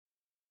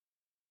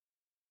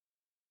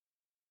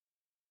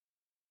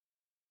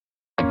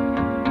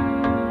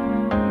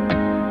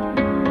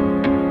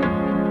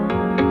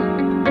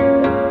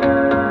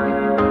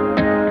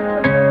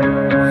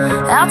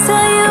I'll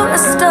tell you a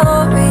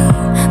story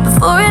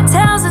before it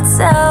tells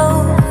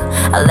itself.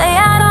 I lay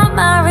out all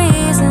my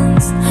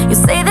reasons. You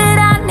say that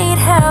I need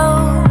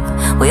help.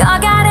 We all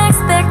got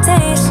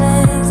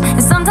expectations,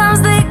 and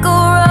sometimes they go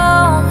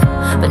wrong,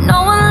 but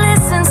no one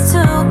listens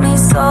to me,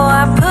 so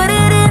I put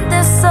it in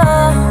this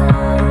song.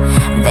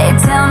 They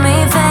tell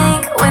me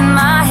think with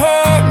my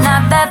head,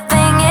 not that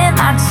thing in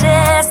my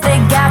chest. They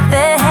got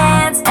their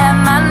hands at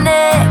my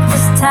neck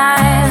this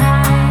time,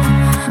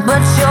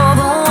 but you're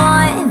the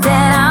one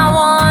that I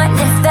want.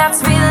 If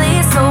that's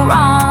really so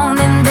wrong,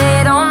 then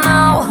they don't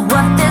know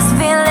what this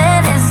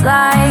feeling is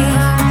like.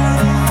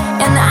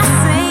 And I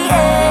say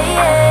yeah,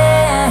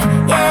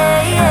 yeah,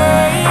 yeah,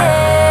 yeah, yeah,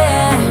 yeah,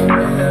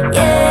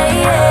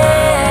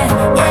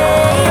 yeah,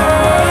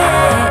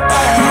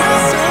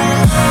 yeah,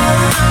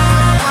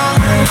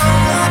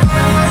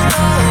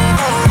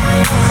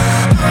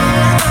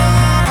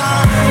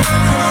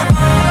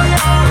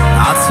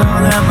 I'll tell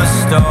them a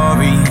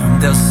story,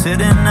 they'll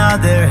sit and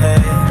nod their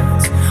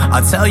heads.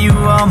 I'll tell you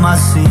all my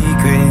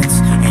secrets,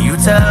 and you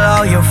tell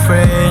all your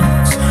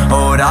friends.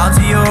 Hold on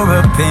to your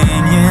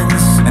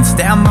opinions, and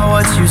stand by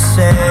what you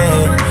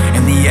said.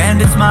 In the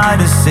end it's my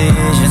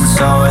decision,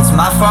 so it's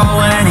my fault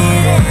when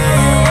it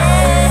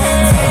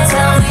ends. They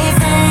tell me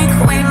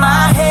think with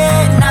my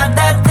head, not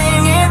that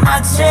thing in my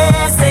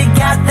chest. They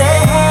got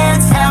their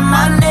hands at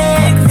my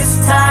neck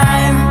this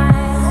time,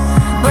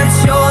 but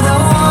you're the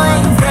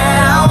one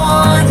that I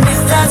want. If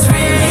that's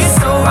really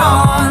so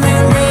wrong,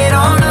 then they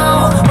don't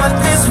know what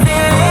this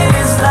feeling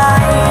is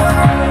like.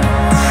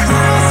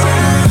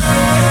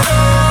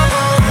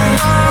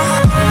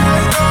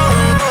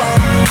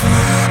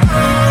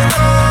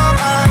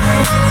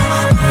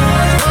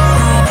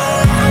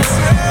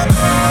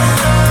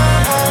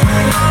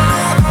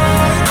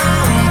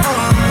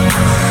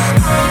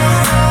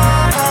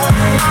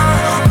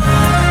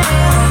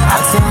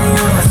 I'll tell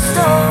you a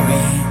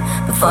story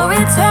before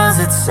it tells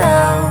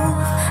itself.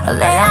 I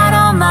lay out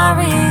all my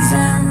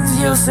reasons.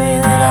 You'll say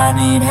that I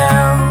need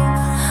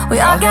help. We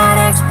all got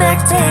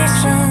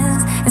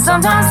expectations, and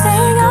sometimes they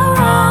go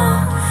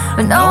wrong,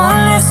 but no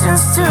one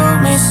listens to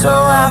me, so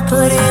I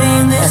put it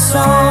in this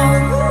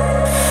song.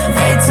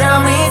 They tell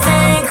me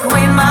think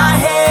with my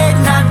head,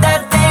 not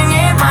that thing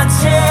in my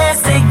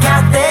chest. They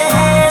got their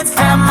hands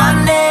at my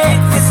neck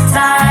this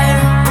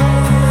time,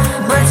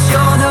 but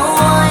you're the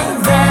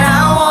one that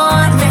I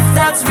want. If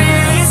that's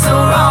really so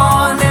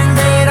wrong, then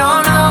they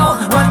don't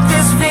know what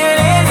this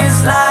feeling is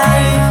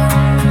like.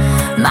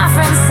 My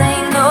friends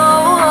say no,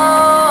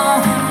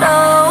 no,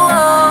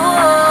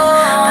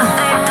 but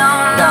they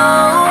don't know,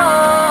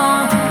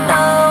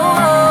 no,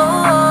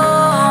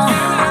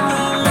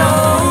 no,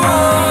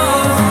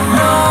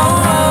 no,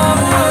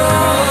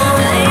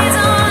 they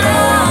don't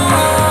know,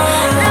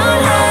 no,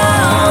 no.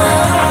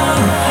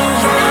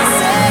 You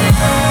say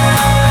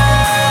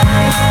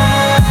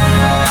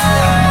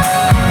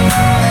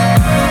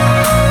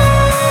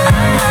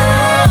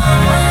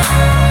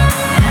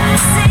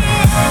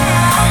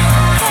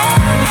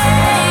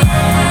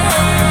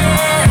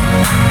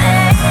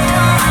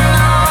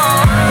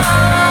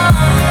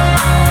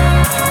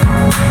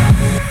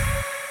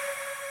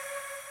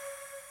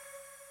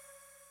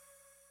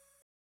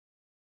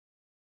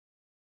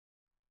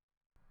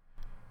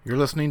You're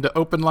listening to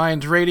Open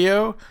Lines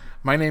Radio.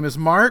 My name is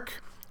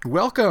Mark.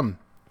 Welcome.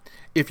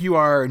 If you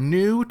are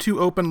new to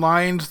Open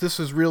Lines, this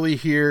is really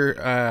here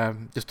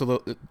just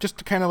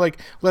to kind of like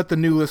let the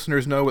new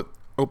listeners know what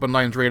Open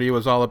Lines Radio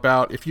is all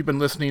about. If you've been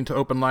listening to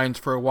Open Lines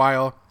for a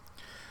while,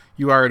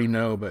 you already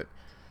know, but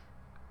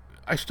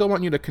I still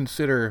want you to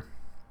consider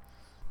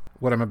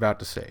what I'm about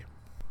to say.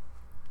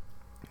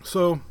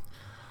 So,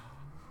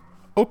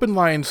 Open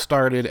Lines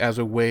started as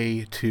a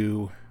way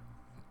to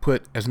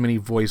put as many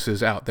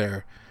voices out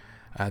there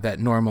that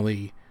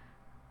normally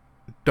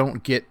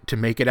don't get to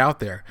make it out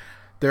there.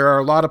 There are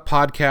a lot of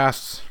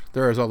podcasts,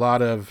 there is a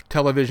lot of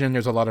television,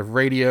 there's a lot of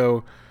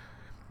radio.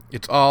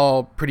 It's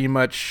all pretty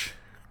much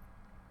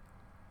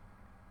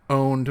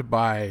owned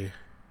by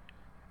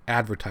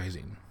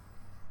advertising.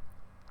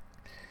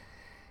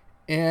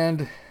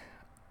 And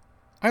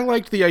I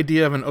liked the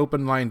idea of an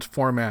Open Lines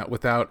format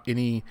without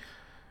any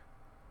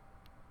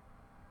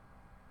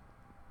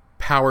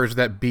powers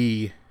that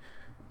be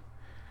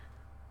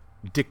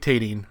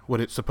dictating what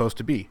it's supposed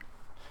to be.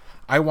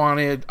 I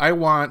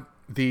want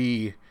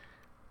the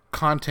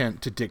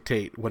content to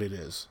dictate what it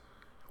is.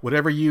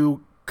 Whatever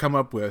you come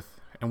up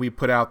with and we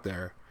put out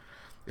there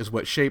is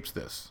what shapes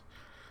this.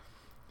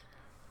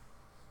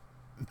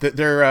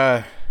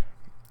 There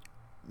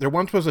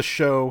once was a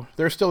show,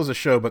 there still is a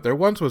show, but there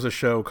once was a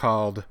show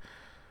called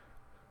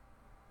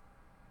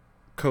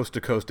Coast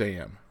to Coast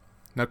AM.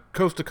 Now,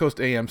 Coast to Coast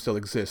AM still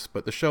exists,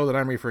 but the show that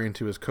I'm referring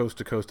to is Coast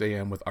to Coast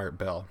AM with Art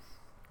Bell.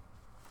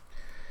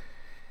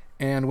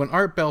 And when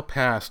Art Bell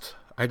passed,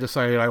 I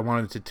decided I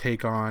wanted to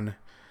take on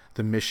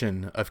the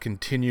mission of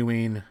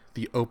continuing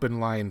the Open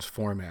Lines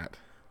format.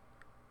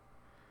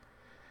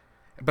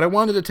 But I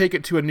wanted to take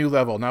it to a new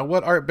level. Now,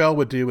 what Art Bell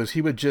would do is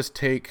he would just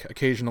take,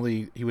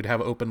 occasionally, he would have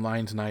Open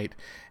Lines night,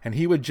 and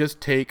he would just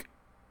take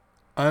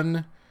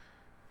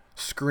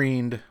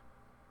unscreened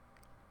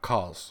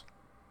calls.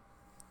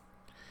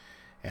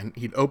 And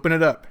he'd open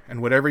it up,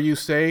 and whatever you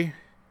say,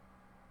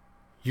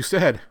 you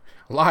said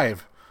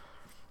live.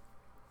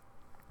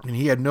 And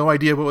he had no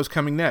idea what was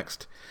coming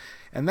next.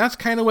 And that's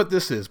kind of what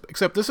this is,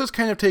 except this is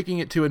kind of taking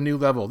it to a new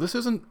level. This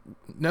isn't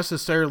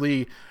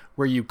necessarily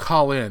where you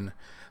call in.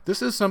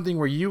 This is something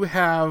where you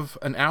have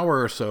an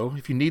hour or so,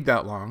 if you need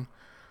that long.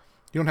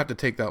 You don't have to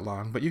take that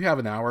long, but you have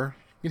an hour.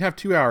 You can have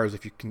 2 hours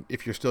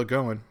if you're still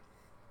going.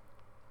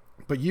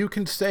 But you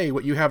can say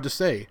what you have to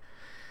say.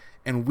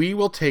 And we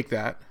will take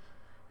that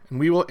and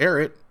we will air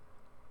it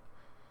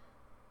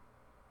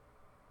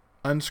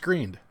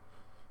unscreened.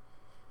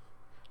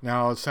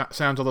 Now, it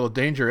sounds a little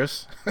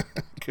dangerous.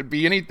 It could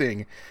be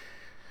anything.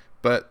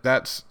 But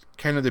that's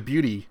kind of the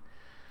beauty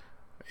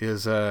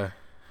is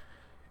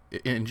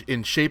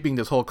in shaping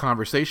this whole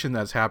conversation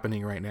that's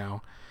happening right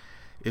now,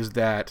 is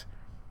that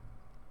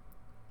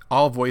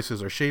all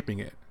voices are shaping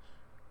it.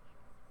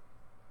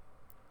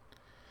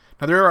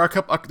 Now,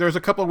 there's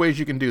a couple of ways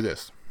you can do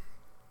this.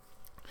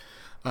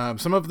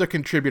 Some of the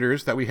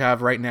contributors that we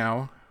have right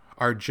now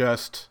are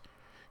just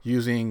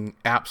using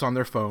apps on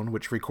their phone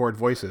which record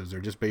voices.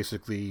 They're just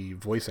basically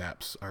voice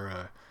apps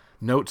or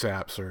notes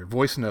apps or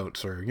voice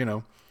notes or,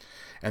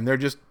 and they're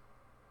just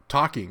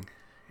talking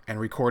and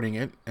recording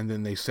it, and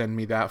then they send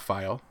me that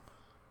file.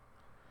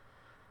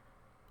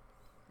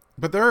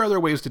 But there are other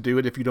ways to do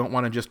it if you don't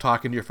want to just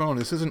talk into your phone.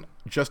 This isn't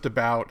just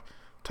about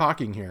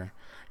talking here.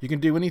 You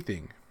can do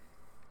anything.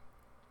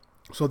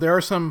 So there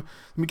are some,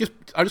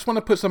 I just want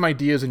to put some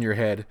ideas in your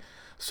head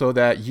so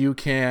that you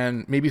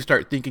can maybe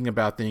start thinking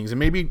about things and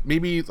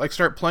maybe like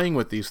start playing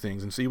with these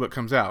things and see what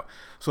comes out.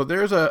 So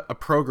there's a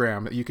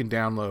program that you can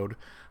download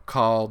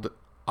called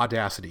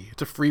Audacity.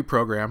 It's a free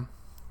program.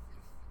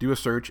 Do a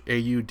search,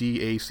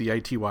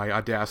 Audacity,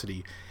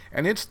 Audacity.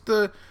 And it's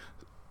the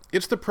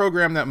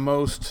program that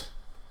most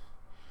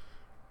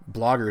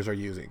bloggers are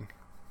using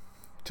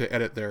to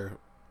edit their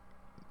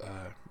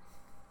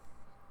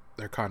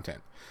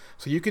content.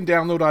 So you can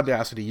download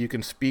Audacity. You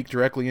can speak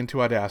directly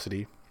into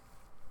Audacity,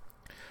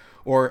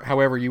 or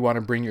however you want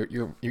to bring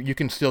you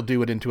can still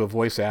do it into a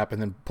voice app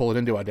and then pull it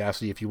into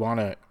Audacity if you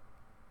want to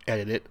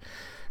edit it.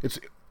 It's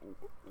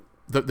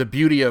the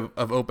beauty of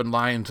Open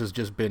Lines has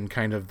just been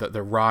kind of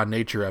the raw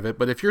nature of it.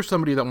 But if you're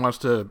somebody that wants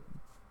to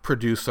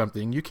produce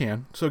something, you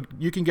can. So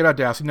you can get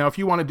Audacity. Now, if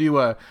you want to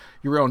do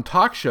your own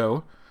talk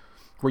show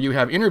where you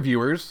have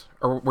interviewers,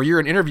 or where you're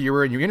an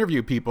interviewer and you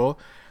interview people,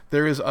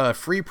 there is a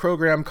free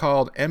program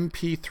called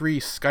MP3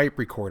 Skype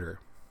Recorder.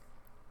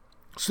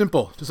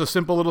 Simple, just a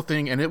simple little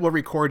thing, and it will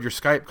record your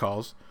Skype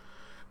calls,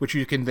 which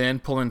you can then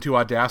pull into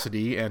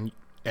Audacity and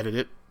edit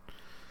it.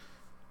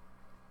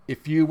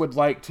 If you would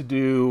like to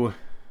do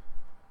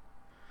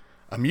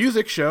a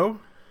music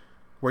show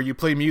where you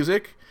play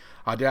music,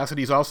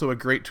 Audacity is also a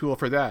great tool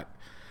for that.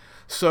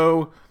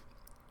 So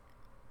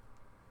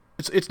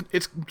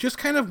it's just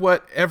kind of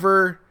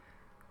whatever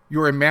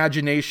your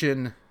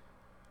imagination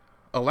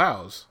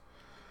allows.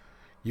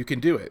 You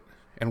can do it,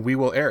 and we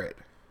will air it.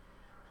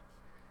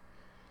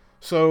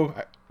 So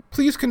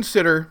please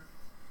consider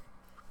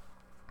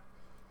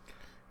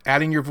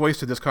adding your voice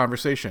to this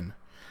conversation.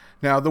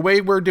 Now, the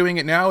way we're doing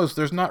it now is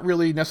there's not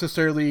really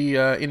necessarily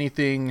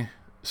anything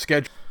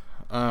scheduled.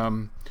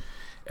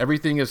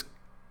 Everything is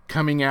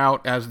coming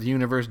out as the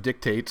universe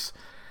dictates.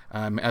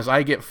 As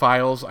I get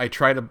files, I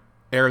try to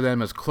air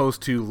them as close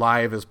to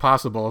live as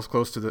possible, as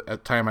close to the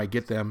time I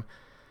get them.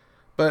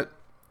 But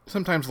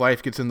sometimes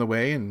life gets in the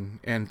way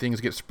and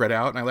things get spread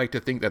out, and I like to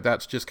think that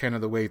that's just kind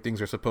of the way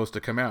things are supposed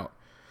to come out.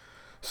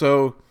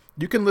 So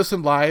you can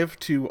listen live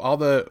to all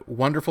the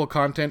wonderful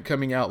content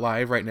coming out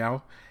live right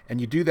now, and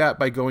you do that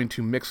by going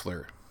to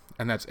Mixlr,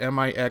 and that's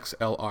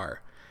Mixlr.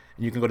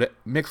 And you can go to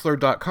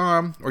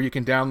Mixlr.com, or you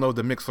can download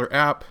the Mixlr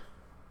app,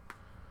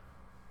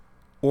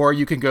 or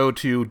you can go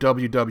to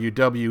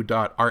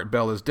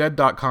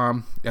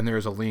www.artbellisdead.com, and there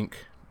is a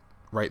link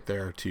right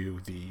there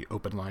to the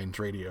Open Lines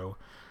Radio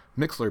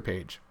Mixlr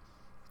page.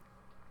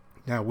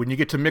 Now, when you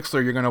get to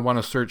Mixlr, you're going to want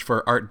to search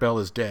for Art Bell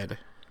is Dead.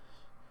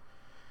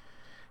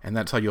 And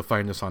that's how you'll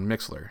find us on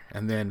Mixlr.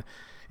 And then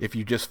if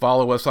you just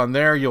follow us on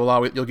there,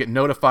 you'll get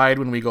notified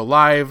when we go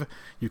live.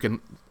 You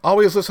can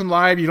always listen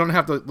live. You don't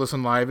have to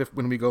listen live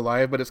when we go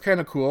live, but it's kind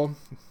of cool.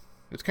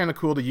 It's kind of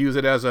cool to use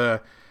it as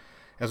a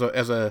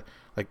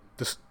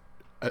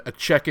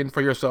check-in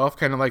for yourself,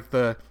 kind of like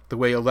the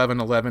way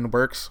 1111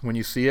 works when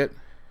you see it.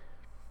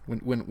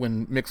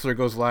 When Mixlr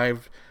goes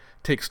live,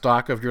 take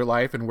stock of your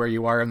life and where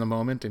you are in the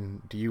moment,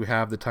 and do you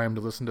have the time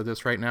to listen to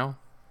this right now?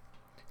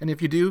 And if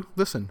you do,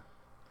 listen.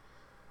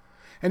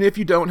 And if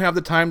you don't have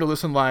the time to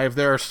listen live,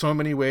 there are so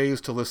many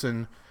ways to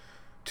listen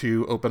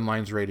to Open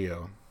Lines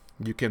Radio.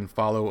 You can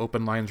follow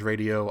Open Lines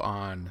Radio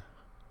on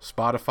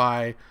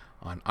Spotify,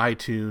 on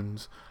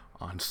iTunes,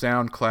 on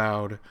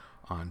SoundCloud,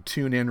 on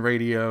TuneIn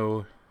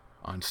Radio,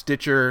 on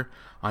Stitcher,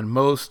 on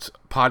most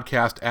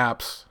podcast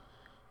apps.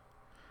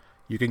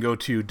 You can go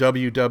to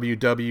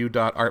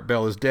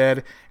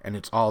www.artbellisdead, and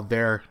it's all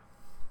there.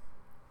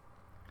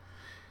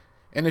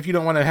 And if you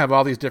don't want to have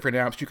all these different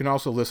apps, you can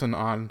also listen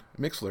on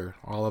Mixlr.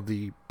 All of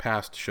the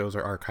past shows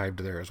are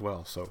archived there as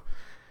well. So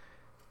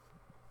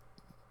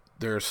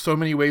there are so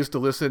many ways to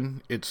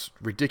listen. It's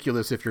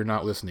ridiculous if you're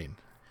not listening.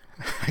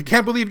 I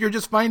can't believe you're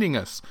just finding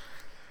us.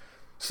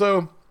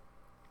 So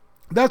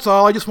that's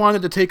all. I just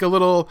wanted to take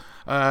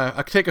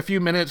a few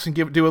minutes and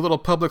do a little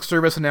public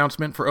service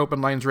announcement for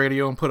Open Lines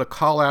Radio and put a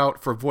call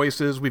out for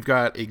voices. We've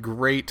got a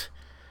great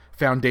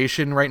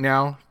foundation right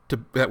now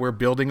that we're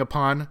building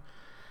upon.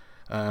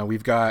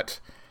 We've got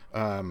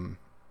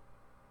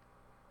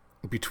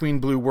Between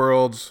Blue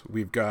Worlds,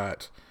 we've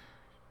got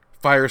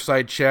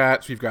Fireside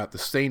Chats, we've got The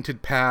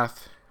Sainted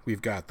Path,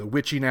 we've got The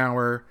Witching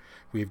Hour,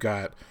 we've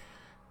got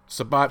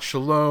Sabbat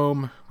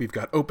Shalom, we've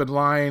got Open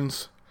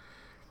Lines,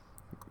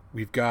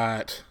 we've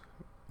got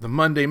the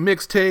Monday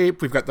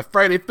Mixtape, we've got the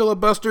Friday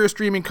Filibuster,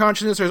 Streaming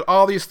Consciousness. There's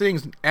all these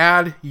things.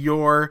 Add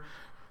your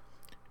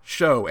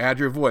show, add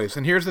your voice.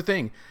 And here's the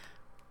thing.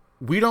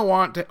 We don't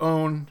want to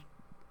own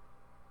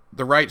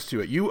the rights to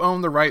it. You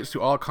own the rights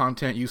to all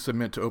content you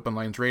submit to Open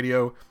Lines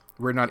Radio.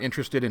 We're not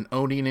interested in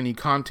owning any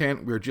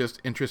content. We're just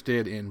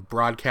interested in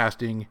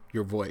broadcasting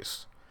your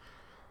voice.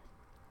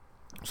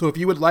 So if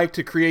you would like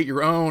to create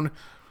your own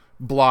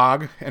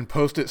blog and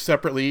post it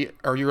separately,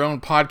 or your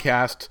own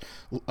podcast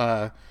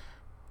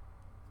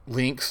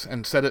links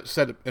and set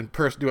it and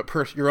do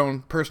it your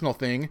own personal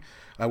thing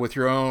with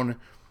your own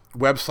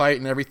website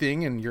and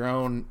everything and your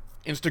own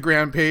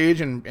Instagram page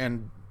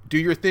and do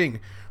your thing.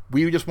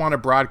 We just want to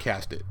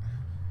broadcast it.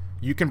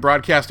 You can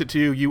broadcast it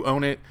too. You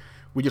own it.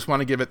 We just want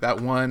to give it that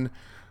one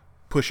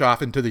push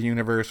off into the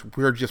universe.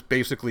 We're just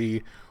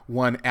basically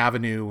one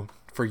avenue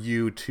for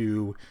you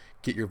to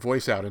get your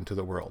voice out into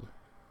the world.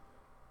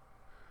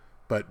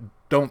 But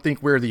don't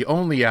think we're the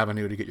only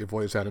avenue to get your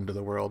voice out into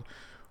the world.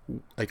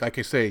 Like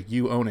I say,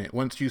 you own it.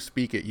 Once you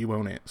speak it, you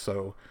own it.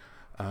 So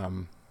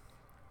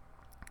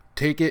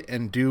take it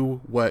and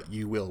do what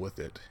you will with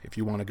it. If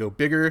you want to go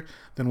bigger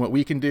than what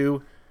we can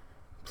do,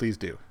 please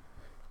do.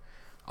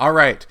 All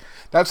right,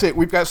 that's it.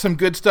 We've got some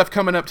good stuff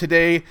coming up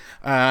today.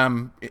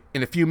 In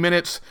a few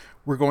minutes,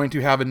 we're going to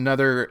have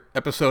another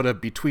episode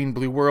of Between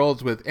Blue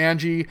Worlds with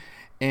Angie.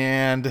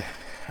 And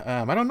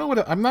I don't know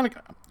I'm not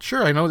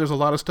sure. I know there's a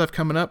lot of stuff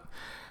coming up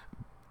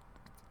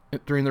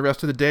during the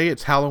rest of the day.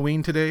 It's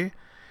Halloween today.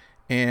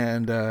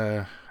 And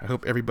I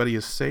hope everybody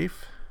is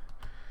safe.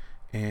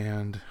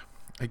 And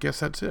I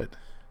guess that's it.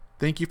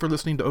 Thank you for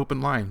listening to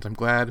Open Lines. I'm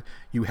glad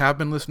you have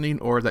been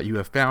listening or that you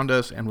have found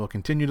us and will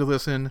continue to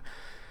listen.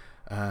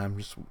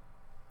 Just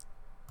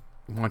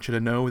want you to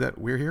know that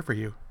we're here for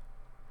you.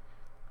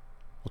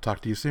 We'll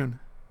talk to you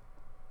soon.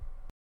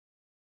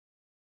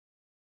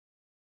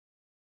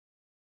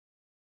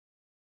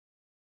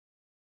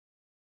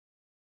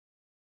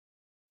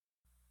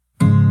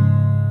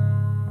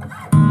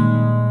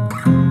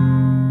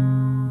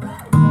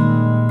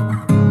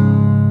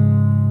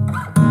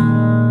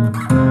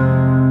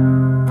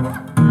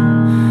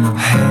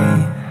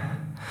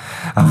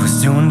 I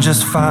was doing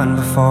just fine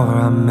before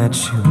I met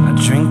you. I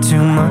drink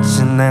too much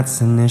and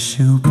that's an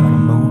issue, but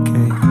I'm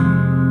okay.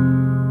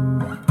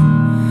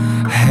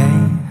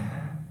 Hey,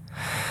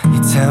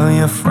 you tell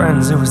your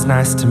friends it was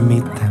nice to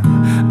meet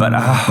them, but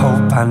I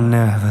hope I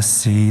never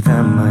see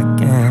them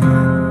again.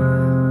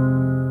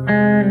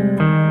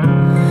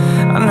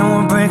 I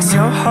know it breaks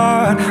your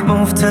heart.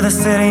 Moved to the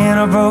city in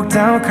a broke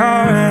down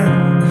car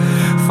and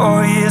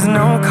 4 years,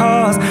 no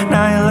calls.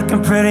 Now you're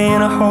looking pretty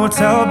in a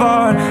hotel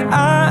bar.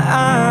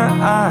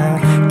 I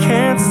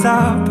can't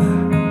stop.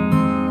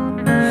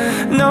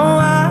 No,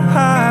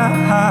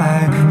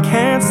 I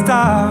can't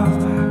stop.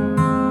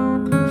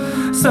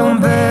 So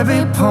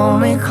baby, pull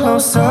me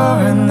closer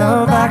in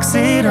the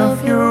backseat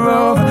of your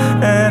Rover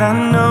that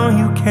I know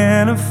you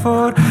can't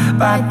afford.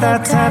 Bite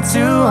that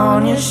tattoo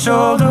on your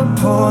shoulder.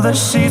 Pull the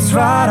sheets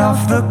right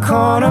off the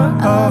corner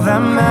of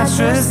that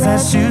mattress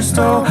that you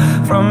stole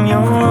from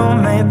your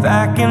roommate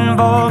back in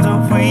Boulder.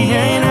 We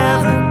ain't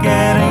ever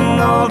getting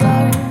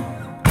older.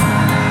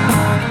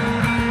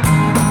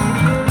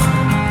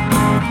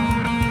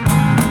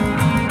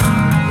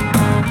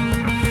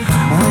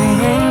 We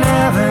ain't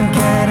ever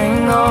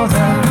getting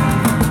older.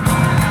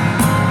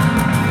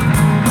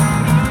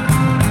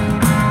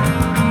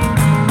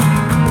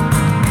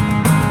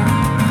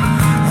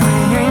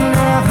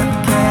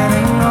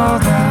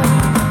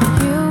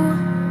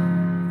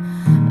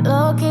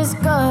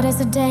 As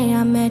the day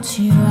I met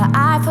you,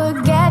 I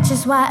forget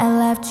just why I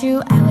left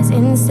you. I was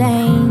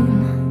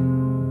insane.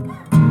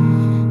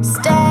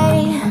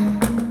 Stay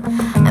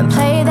and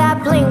play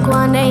that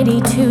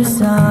Blink-182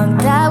 song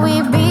that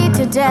we beat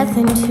to death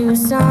in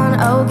Tucson.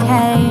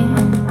 Okay,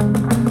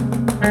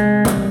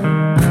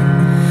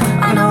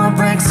 I know it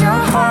breaks your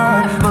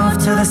heart. Moved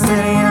to the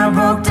city in a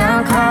broke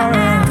down car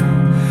and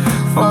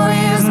 4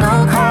 years,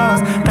 no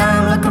calls.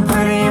 Now I'm looking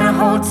pretty in a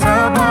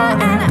hotel bar.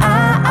 And I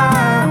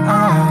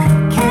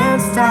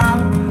can't stop.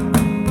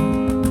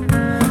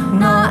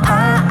 No,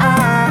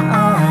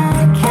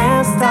 I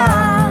can't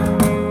stop.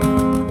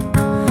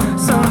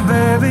 So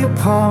baby,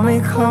 pull me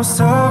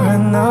closer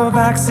in the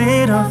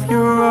backseat of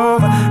your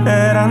Rover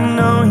that I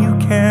know you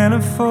can't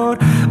afford.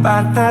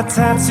 Bite that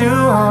tattoo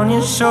on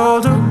your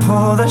shoulder,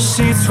 pull the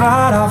sheets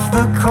right off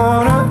the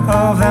corner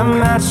of that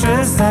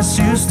mattress that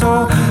you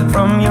stole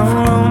from your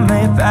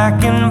roommate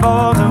back in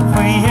Boulder.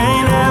 We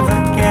ain't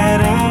ever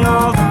getting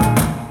older.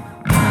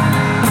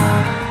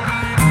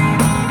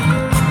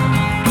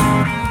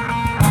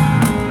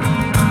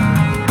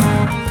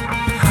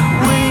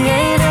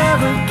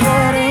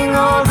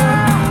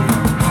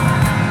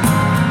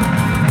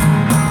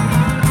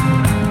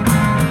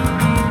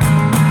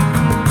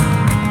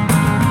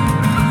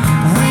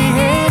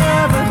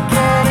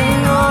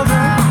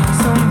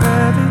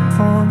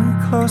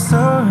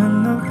 Closer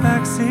in the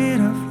backseat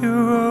of your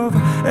Rover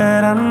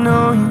that I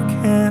know you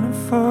can't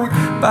afford.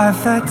 Bite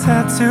that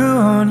tattoo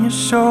on your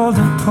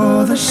shoulder,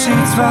 pull the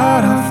sheets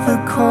right off the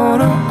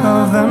corner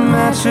of the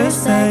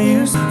mattress that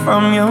you stole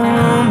from your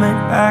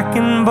roommate back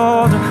in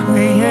Boulder.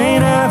 We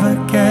ain't ever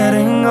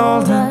getting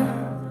older.